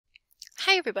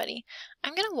Hi everybody,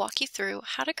 I'm going to walk you through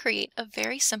how to create a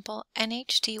very simple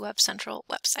NHDWebCentral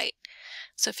website.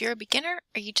 So if you're a beginner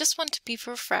or you just want to be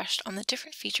refreshed on the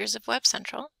different features of Web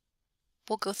Central,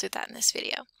 we'll go through that in this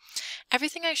video.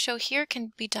 Everything I show here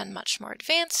can be done much more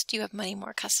advanced. You have many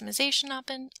more customization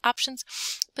options,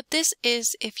 but this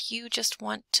is if you just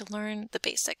want to learn the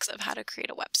basics of how to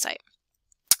create a website,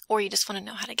 or you just want to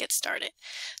know how to get started.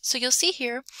 So you'll see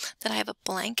here that I have a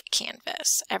blank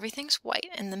canvas. Everything's white.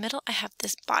 In the middle, I have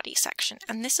this body section,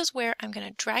 and this is where I'm going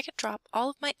to drag and drop all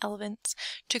of my elements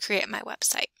to create my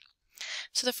website.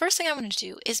 So the first thing I'm going to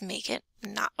do is make it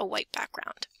not a white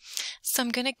background. So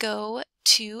I'm going to go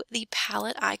to the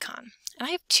palette icon, and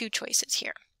I have two choices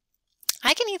here.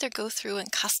 I can either go through and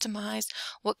customize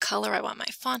what color I want my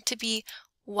font to be,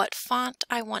 what font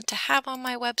I want to have on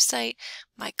my website,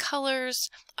 my colors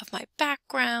of my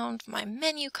background, my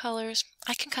menu colors.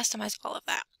 I can customize all of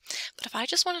that. But if I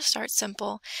just want to start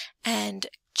simple and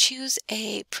choose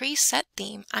a preset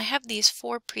theme, I have these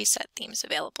 4 preset themes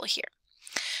available here.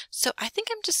 So I think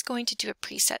I'm just going to do a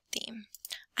preset theme.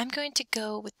 I'm going to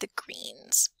go with the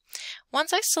greens.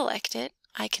 Once I select it,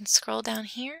 I can scroll down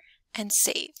here and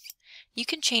save. You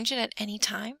can change it at any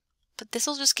time, but this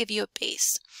will just give you a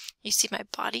base. You see my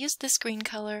body is this green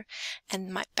color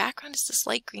and my background is this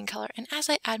light green color, and as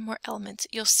I add more elements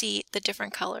you'll see the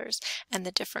different colors and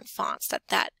the different fonts that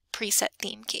that preset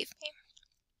theme gave me.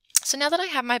 So now that I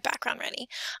have my background ready,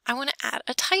 I want to add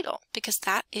a title because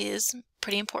that is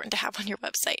pretty important to have on your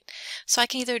website. So I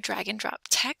can either drag and drop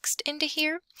text into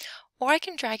here, or I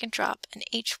can drag and drop an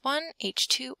H1,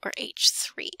 H2, or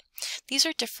H3. These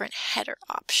are different header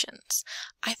options.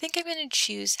 I think I'm going to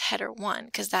choose header 1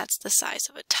 because that's the size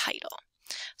of a title.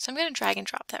 So I'm going to drag and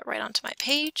drop that right onto my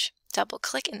page, double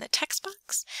click in the text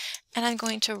box, and I'm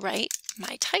going to write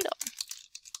my title.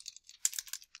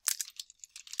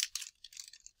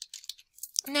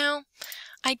 Now,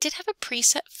 I did have a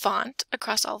preset font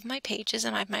across all of my pages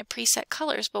and I have my preset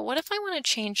colors, but what if I want to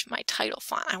change my title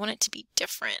font? I want it to be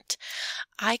different.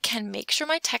 I can make sure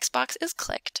my text box is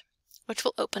clicked, which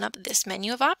will open up this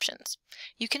menu of options.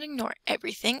 You can ignore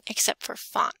everything except for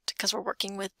font because we're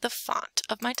working with the font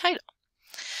of my title.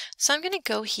 So I'm going to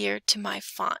go here to my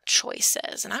font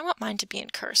choices, and I want mine to be in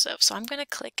cursive, so I'm going to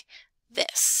click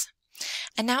this.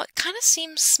 And now it kind of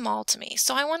seems small to me,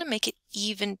 so I want to make it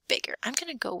even bigger. I'm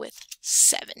going to go with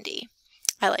 70.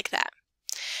 I like that.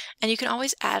 And you can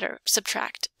always add or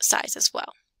subtract size as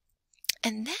well.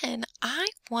 And then I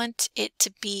want it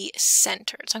to be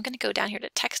centered. So I'm going to go down here to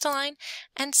text align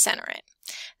and center it.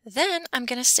 Then I'm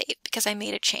going to save because I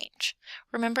made a change.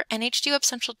 Remember,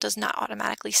 NHDWebCentral does not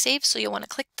automatically save, so you'll want to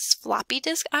click this floppy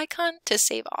disk icon to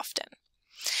save often.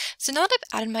 So now that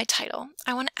I've added my title,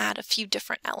 I want to add a few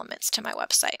different elements to my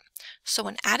website. So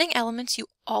when adding elements, you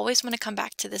always want to come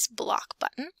back to this block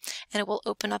button, and it will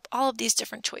open up all of these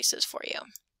different choices for you.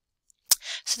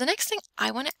 So the next thing I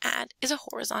want to add is a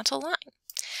horizontal line.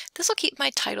 This will keep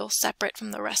my title separate from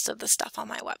the rest of the stuff on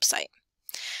my website.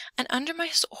 And under my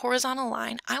horizontal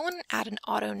line, I want to add an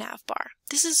auto nav bar.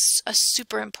 This is a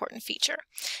super important feature.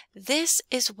 This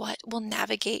is what will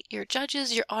navigate your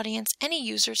judges, your audience, any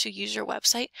users who use your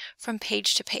website from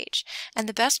page to page. And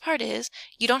the best part is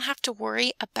you don't have to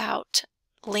worry about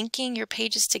linking your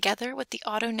pages together with the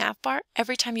auto nav bar.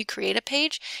 Every time you create a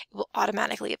page, it will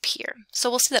automatically appear. So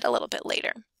we'll see that a little bit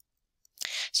later.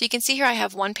 So you can see here I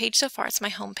have one page so far. It's my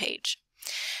home page.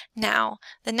 Now,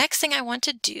 the next thing I want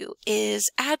to do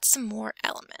is add some more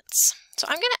elements. So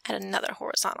I'm going to add another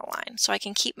horizontal line so I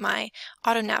can keep my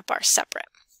auto nav bar separate.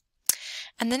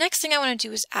 And the next thing I want to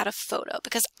do is add a photo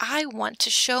because I want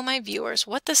to show my viewers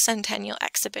what the Centennial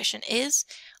Exhibition is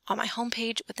on my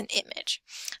homepage with an image.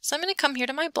 So I'm going to come here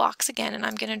to my blocks again, and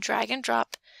I'm going to drag and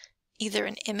drop either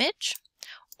an image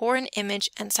or an image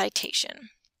and citation.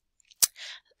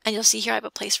 And you'll see here I have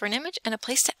a place for an image and a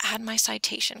place to add my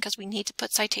citation because we need to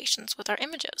put citations with our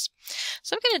images.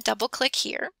 So I'm going to double click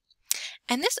here,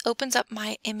 and this opens up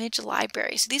my image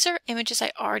library. So these are images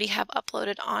I already have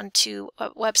uploaded onto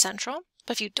Web Central,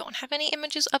 but if you don't have any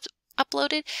images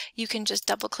uploaded, you can just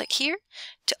double click here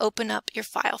to open up your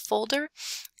file folder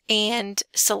and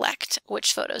select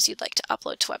which photos you'd like to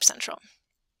upload to Web Central.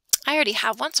 I already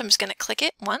have one, so I'm just going to click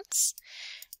it once,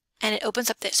 and it opens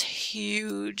up this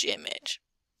huge image.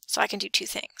 So I can do two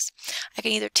things. I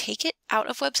can either take it out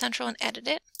of Web Central and edit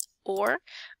it, or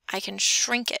I can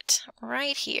shrink it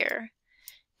right here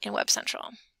in Web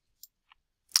Central.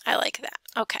 I like that.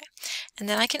 Okay. And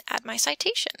then I can add my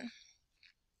citation.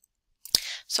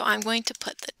 So I'm going to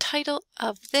put the title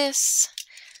of this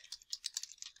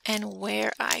and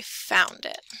where I found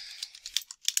it.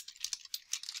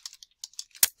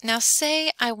 Now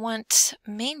say I want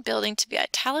main building to be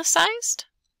italicized.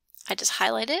 I just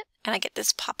highlight it and I get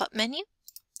this pop-up menu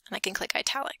and I can click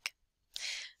italic.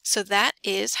 So that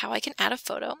is how I can add a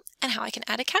photo and how I can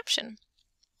add a caption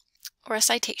or a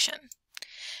citation.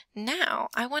 Now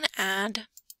I want to add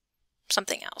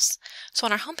something else. So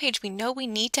on our homepage, we know we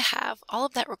need to have all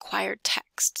of that required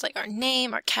text, like our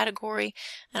name, our category,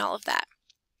 and all of that.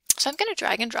 So I'm going to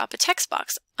drag and drop a text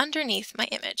box underneath my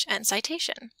image and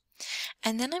citation.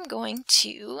 And then I'm going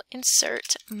to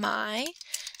insert my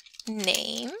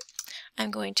name.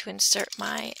 I'm going to insert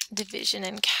my division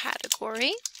and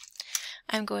category.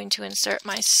 I'm going to insert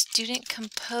my student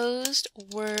composed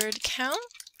word count,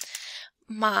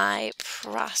 my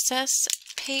process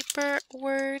paper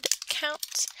word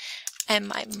count, and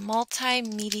my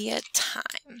multimedia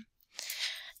time.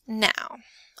 Now,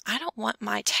 I don't want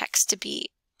my text to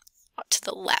be to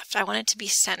the left. I want it to be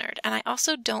centered, and I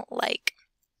also don't like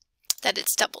that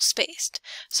it's double spaced.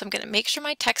 So I'm going to make sure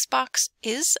my text box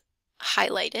is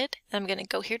highlighted. I'm going to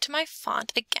go here to my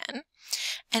font again,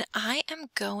 and I am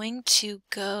going to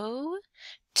go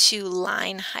to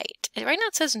line height. And right now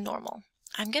it says normal.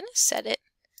 I'm going to set it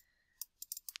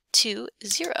to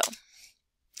 0.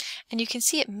 And you can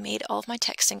see it made all of my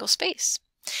text single space.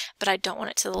 But I don't want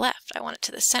it to the left. I want it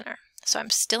to the center. So I'm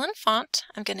still in font.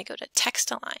 I'm going to go to text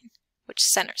align, which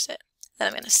centers it. Then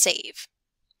I'm going to save.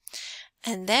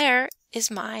 And there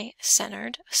is my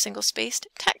centered single spaced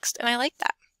text. And I like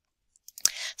that.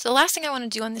 So the last thing I want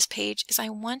to do on this page is I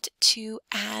want to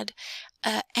add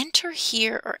a enter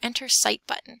here or enter site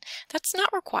button. That's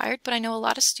not required, but I know a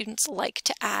lot of students like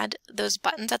to add those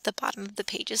buttons at the bottom of the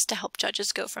pages to help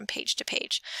judges go from page to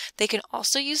page. They can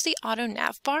also use the auto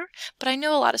nav bar, but I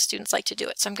know a lot of students like to do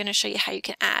it, so I'm going to show you how you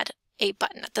can add a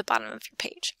button at the bottom of your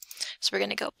page. So we're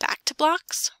going to go back to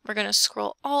blocks. We're going to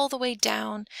scroll all the way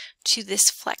down to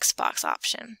this flex box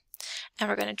option, and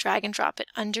we're going to drag and drop it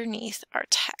underneath our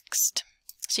text.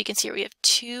 So you can see here we have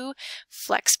 2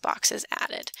 flex boxes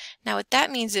added. Now what that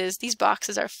means is these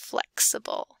boxes are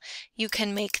flexible. You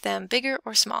can make them bigger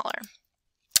or smaller.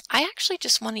 I actually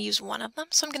just want to use one of them,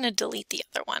 so I'm going to delete the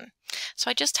other one.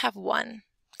 So I just have one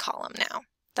column now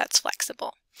that's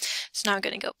flexible. So now I'm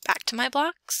going to go back to my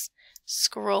blocks,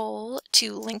 scroll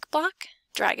to link block,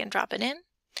 drag and drop it in,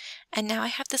 and now I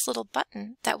have this little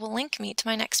button that will link me to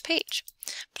my next page.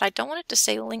 But I don't want it to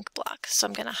say link block, so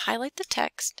I'm going to highlight the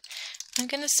text. I'm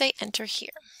going to say enter here.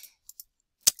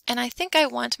 And I think I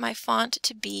want my font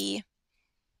to be,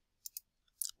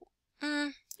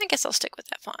 I guess I'll stick with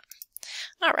that font.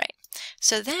 All right,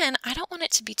 so then I don't want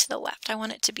it to be to the left. I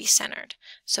want it to be centered.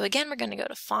 So again, we're going to go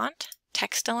to font,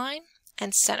 text align,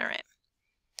 and center it.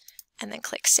 And then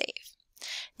click save.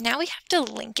 Now we have to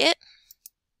link it.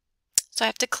 So I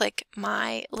have to click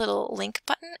my little link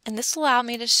button, and this will allow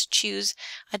me to choose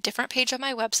a different page on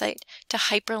my website to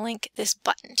hyperlink this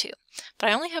button to. But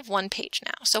I only have one page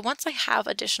now. So once I have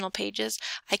additional pages,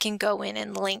 I can go in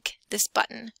and link this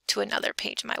button to another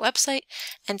page on my website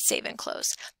and save and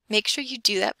close. Make sure you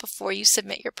do that before you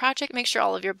submit your project. Make sure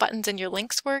all of your buttons and your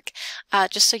links work,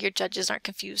 just so your judges aren't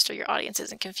confused or your audience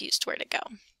isn't confused where to go.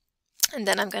 And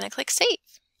then I'm going to click save.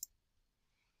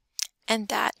 And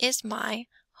that is my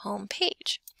home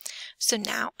page. So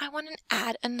now I want to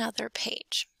add another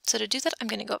page. So to do that, I'm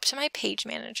going to go up to my page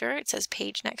manager. It says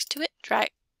page next to it. Drag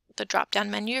the drop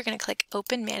down menu. You're going to click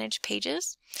open manage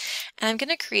pages, and I'm going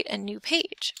to create a new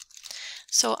page.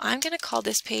 So I'm going to call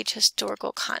this page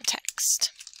historical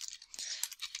context.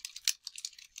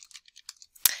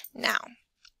 Now,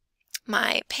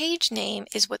 my page name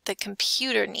is what the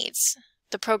computer needs,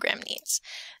 the program needs.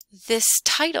 This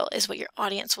title is what your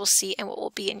audience will see and what will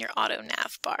be in your auto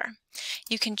nav bar.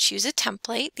 You can choose a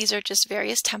template. These are just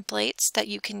various templates that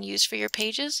you can use for your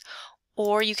pages,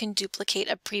 or you can duplicate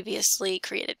a previously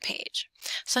created page.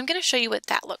 So I'm going to show you what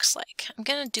that looks like. I'm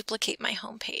going to duplicate my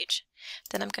home page.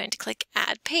 Then I'm going to click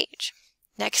Add Page.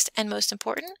 Next, and most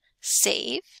important,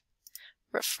 save,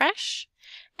 refresh,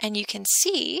 and you can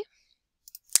see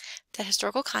that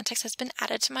historical context has been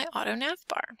added to my auto nav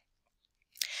bar.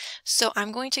 So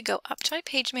I'm going to go up to my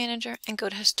page manager and go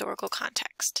to historical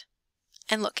context.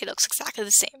 And look, it looks exactly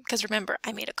the same because remember,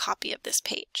 I made a copy of this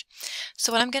page.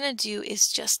 So what I'm going to do is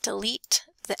just delete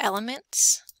the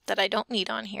elements that I don't need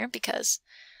on here because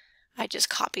I just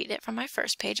copied it from my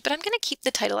first page, but I'm going to keep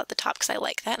the title at the top because I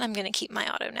like that, and I'm going to keep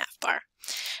my auto nav bar.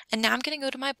 And now I'm going to go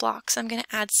to my blocks. I'm going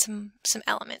to add some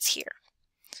elements here.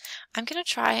 I'm going to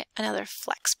try another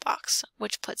flex box,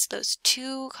 which puts those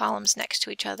 2 columns next to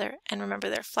each other, and remember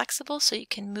they're flexible so you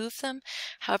can move them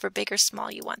however big or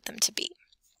small you want them to be.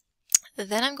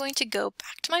 Then I'm going to go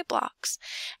back to my blocks,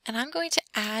 and I'm going to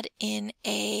add in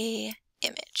a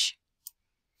image.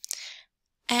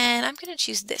 And I'm going to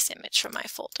choose this image from my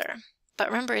folder. But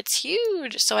remember, it's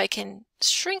huge, so I can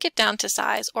shrink it down to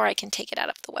size, or I can take it out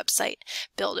of the website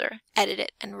builder, edit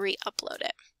it, and re-upload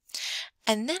it.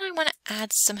 And then I want to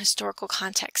add some historical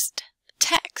context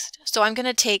text. So I'm going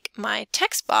to take my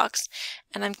text box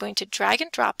and I'm going to drag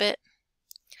and drop it.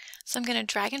 So I'm going to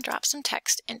drag and drop some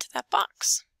text into that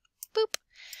box. Boop.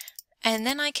 And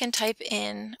then I can type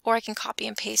in, or I can copy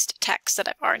and paste text that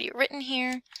I've already written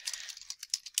here.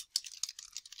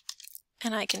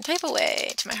 And I can type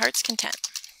away to my heart's content.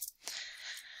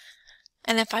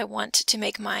 And if I want to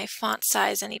make my font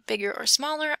size any bigger or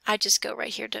smaller, I just go right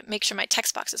here to make sure my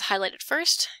text box is highlighted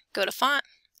first, go to font,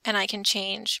 and I can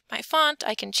change my font,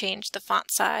 I can change the font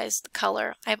size, the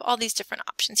color. I have all these different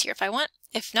options here if I want.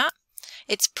 If not,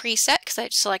 it's preset because I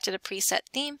selected a preset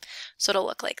theme, so it'll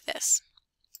look like this.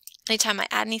 Anytime I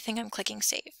add anything, I'm clicking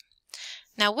save.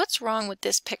 Now what's wrong with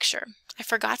this picture? I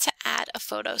forgot to add a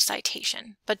photo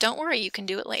citation, but don't worry, you can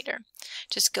do it later.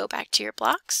 Just go back to your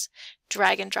blocks,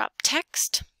 drag and drop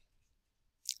text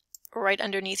right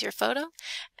underneath your photo,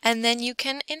 and then you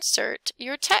can insert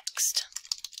your text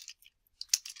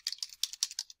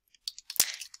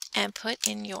and put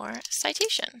in your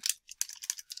citation.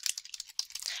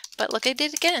 But look, I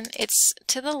did it again. It's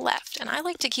to the left, and I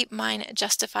like to keep mine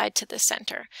justified to the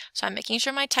center. So I'm making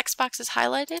sure my text box is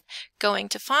highlighted, going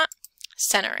to font,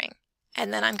 centering,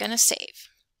 and then I'm going to save.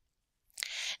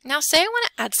 Now say I want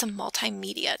to add some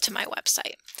multimedia to my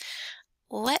website.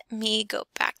 Let me go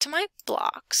back to my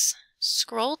blocks,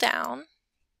 scroll down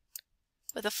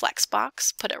with a flex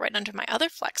box, put it right under my other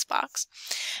flex box,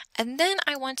 and then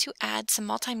I want to add some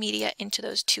multimedia into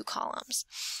those two columns.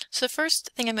 So the first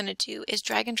thing I'm going to do is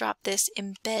drag and drop this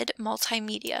embed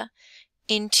multimedia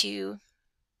into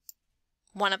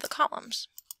one of the columns.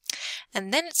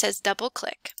 And then it says double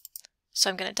click. So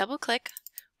I'm going to double click,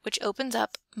 which opens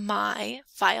up my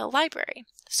file library.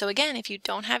 So again, if you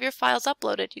don't have your files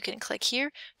uploaded, you can click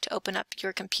here to open up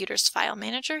your computer's file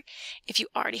manager. If you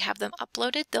already have them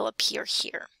uploaded, they'll appear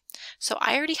here. So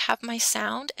I already have my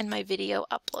sound and my video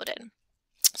uploaded.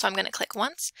 So I'm going to click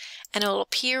once and it'll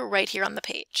appear right here on the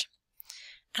page.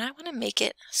 And I want to make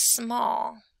it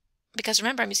small because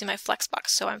remember, I'm using my flex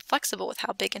box, so I'm flexible with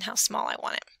how big and how small I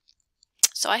want it.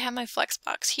 So I have my flex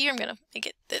box here. I'm going to make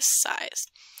it this size.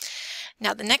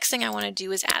 Now the next thing I want to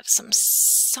do is add some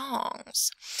songs.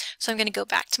 So I'm going to go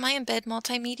back to my embed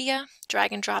multimedia,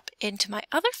 drag and drop into my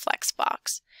other flex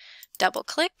box, double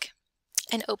click,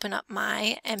 and open up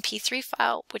my MP3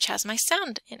 file, which has my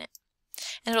sound in it.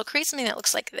 And it'll create something that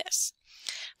looks like this.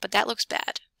 But that looks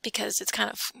bad because it's kind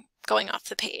of going off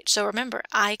the page. So remember,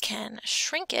 I can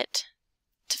shrink it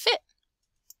to fit.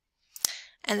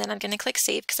 And then I'm going to click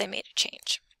save because I made a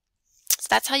change. So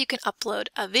that's how you can upload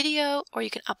a video or you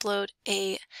can upload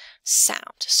a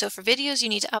sound. So for videos, you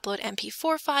need to upload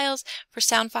MP4 files. For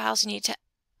sound files, you need to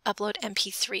upload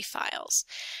MP3 files.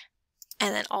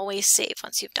 And then always save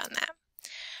once you've done that.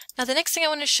 Now the next thing I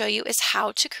want to show you is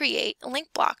how to create link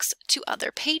blocks to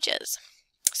other pages.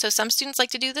 So some students like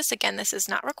to do this. Again, this is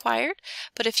not required,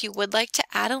 but if you would like to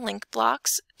add a link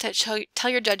blocks to tell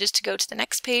your judges to go to the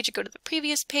next page or go to the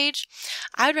previous page,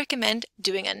 I would recommend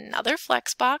doing another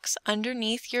flex box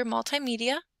underneath your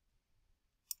multimedia.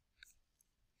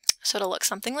 So it'll look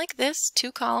something like this,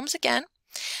 two columns again.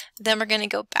 Then we're going to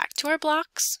go back to our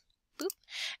blocks, boop,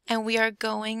 and we are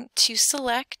going to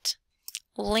select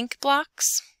link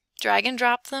blocks, drag and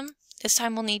drop them. This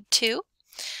time we'll need two.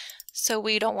 So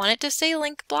we don't want it to say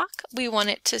link block, we want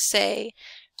it to say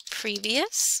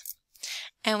previous,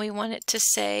 and we want it to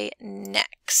say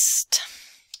next.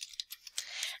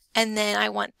 And then I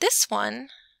want this one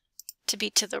to be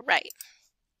to the right.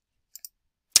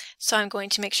 So I'm going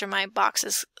to make sure my box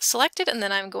is selected, and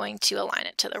then I'm going to align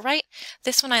it to the right.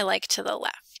 This one I like to the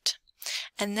left.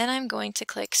 And then I'm going to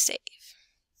click save.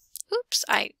 Oops,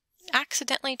 I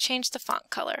accidentally changed the font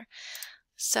color.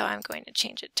 So I'm going to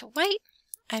change it to white.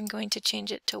 I'm going to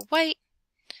change it to white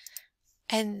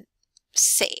and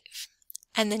save.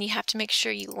 And then you have to make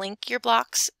sure you link your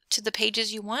blocks to the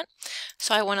pages you want.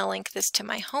 So I want to link this to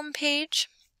my home page.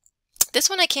 This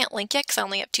one I can't link yet because I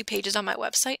only have 2 pages on my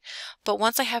website, but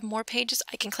once I have more pages,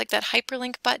 I can click that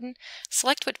hyperlink button,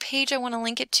 select what page I want to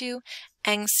link it to,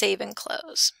 and save and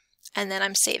close. And then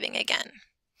I'm saving again.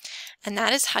 And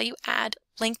that is how you add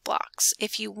link blocks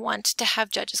if you want to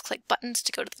have judges click buttons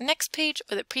to go to the next page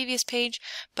or the previous page,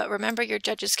 but remember your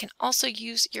judges can also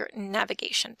use your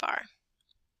navigation bar.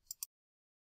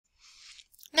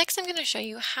 Next, I'm going to show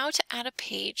you how to add a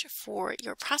page for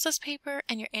your process paper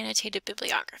and your annotated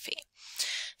bibliography.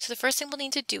 So the first thing we'll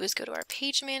need to do is go to our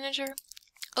page manager,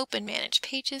 open Manage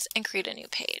Pages, and create a new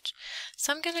page.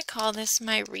 So I'm going to call this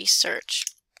my research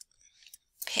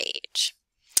page.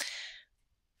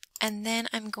 And then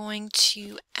I'm going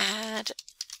to add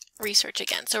research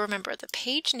again. So remember, the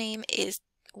page name is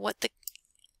what the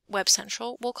Web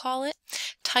Central will call it.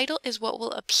 Title is what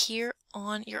will appear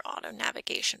on your auto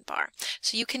navigation bar.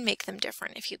 So you can make them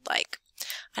different if you'd like.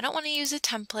 I don't want to use a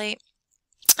template.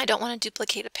 I don't want to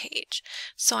duplicate a page.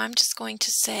 So I'm just going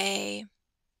to say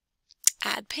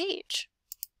add page.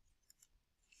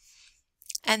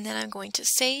 And then I'm going to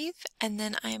save, and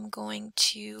then I'm going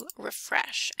to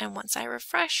refresh. And once I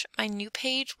refresh, my new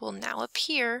page will now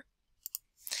appear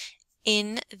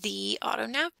in the auto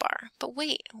nav bar. But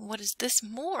wait, what is this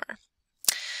more?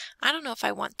 I don't know if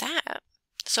I want that.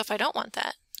 So if I don't want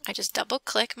that, I just double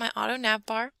click my auto nav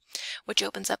bar, which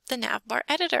opens up the nav bar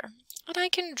editor. And I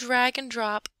can drag and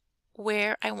drop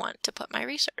where I want to put my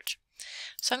research.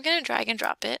 So I'm going to drag and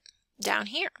drop it down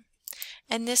here.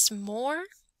 And this more,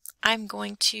 I'm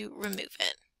going to remove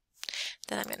it.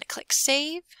 Then I'm going to click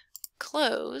Save,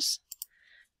 Close,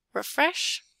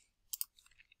 Refresh.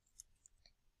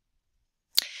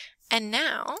 And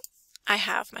now I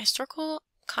have my circle,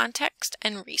 context,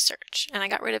 and research. And I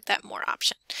got rid of that more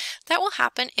option. That will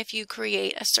happen if you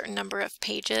create a certain number of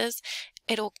pages.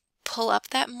 It'll pull up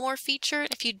that more feature.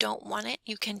 If you don't want it,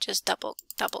 you can just double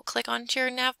click onto your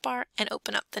nav bar and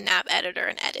open up the nav editor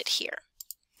and edit here.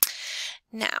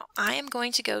 Now I am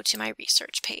going to go to my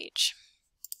research page.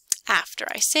 After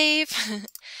I save,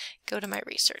 go to my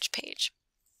research page.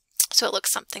 So it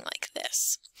looks something like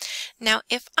this. Now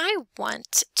if I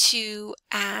want to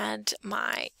add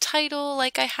my title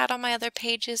like I had on my other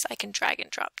pages, I can drag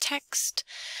and drop text,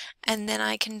 and then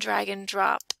I can drag and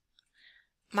drop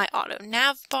my auto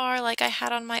nav bar like I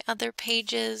had on my other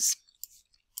pages,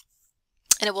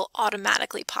 and it will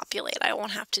automatically populate. I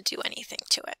won't have to do anything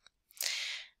to it.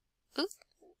 Ooh.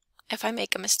 If I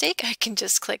make a mistake, I can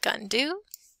just click undo.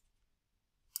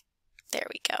 There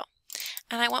we go.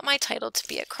 And I want my title to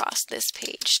be across this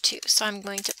page too, so I'm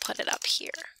going to put it up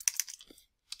here.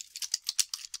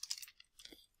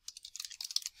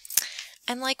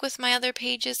 And like with my other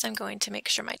pages, I'm going to make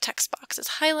sure my text box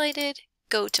is highlighted,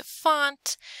 go to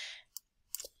font,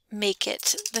 make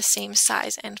it the same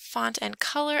size and font and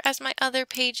color as my other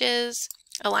pages,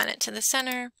 align it to the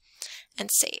center, and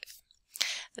save.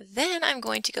 Then I'm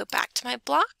going to go back to my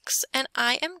blocks, and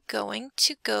I am going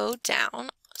to go down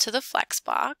to the flex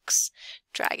box,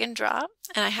 drag and drop,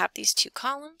 and I have these two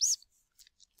columns,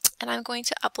 and I'm going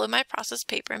to upload my process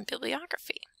paper and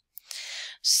bibliography.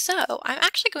 So I'm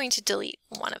actually going to delete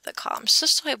one of the columns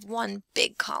just so I have one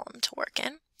big column to work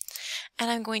in. And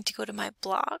I'm going to go to my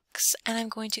blocks, and I'm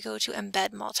going to go to Embed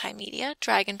Multimedia,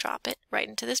 drag and drop it right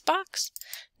into this box,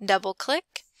 double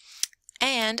click,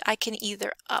 and I can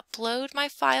either upload my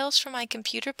files from my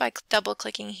computer by double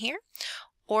clicking here,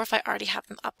 or if I already have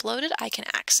them uploaded, I can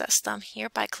access them here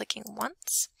by clicking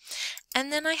once.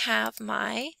 And then I have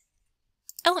my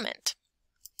element.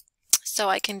 So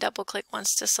I can double click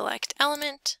once to select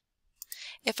element.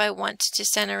 If I want to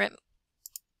center it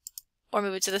or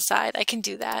move it to the side, I can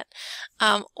do that.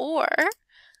 Or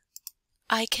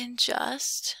I can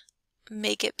just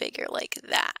make it bigger like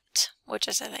that, which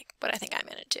is what I think I'm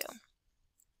going to do.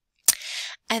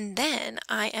 And then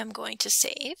I am going to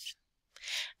save.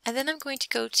 And then I'm going to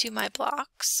go to my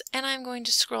blocks, and I'm going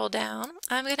to scroll down.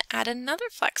 I'm going to add another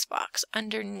flex box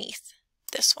underneath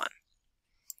this one.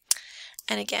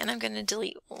 And again, I'm going to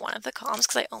delete one of the columns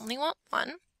because I only want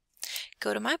one.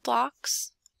 Go to my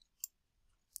blocks,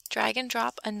 drag and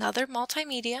drop another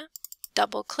multimedia,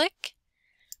 double click,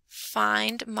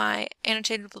 find my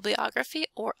annotated bibliography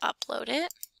or upload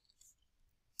it.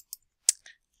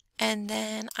 And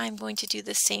then I'm going to do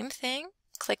the same thing,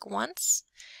 click once,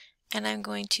 and I'm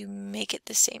going to make it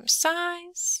the same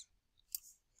size.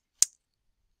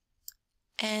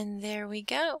 And there we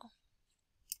go.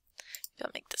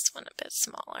 I'll make this one a bit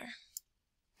smaller.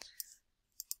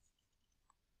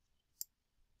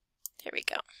 There we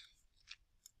go.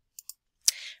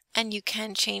 And you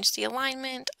can change the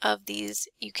alignment of these.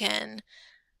 You can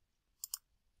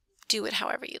do it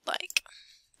however you'd like.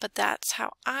 But that's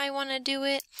how I want to do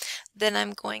it. Then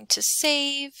I'm going to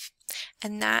save.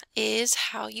 And that is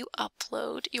how you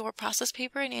upload your process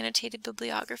paper and annotated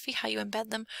bibliography, how you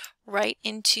embed them right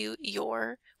into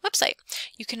your website.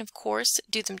 You can, of course,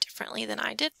 do them differently than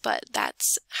I did, but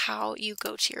that's how you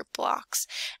go to your blocks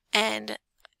and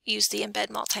use the Embed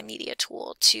Multimedia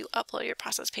tool to upload your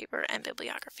process paper and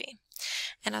bibliography.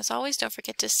 And as always, don't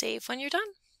forget to save when you're done.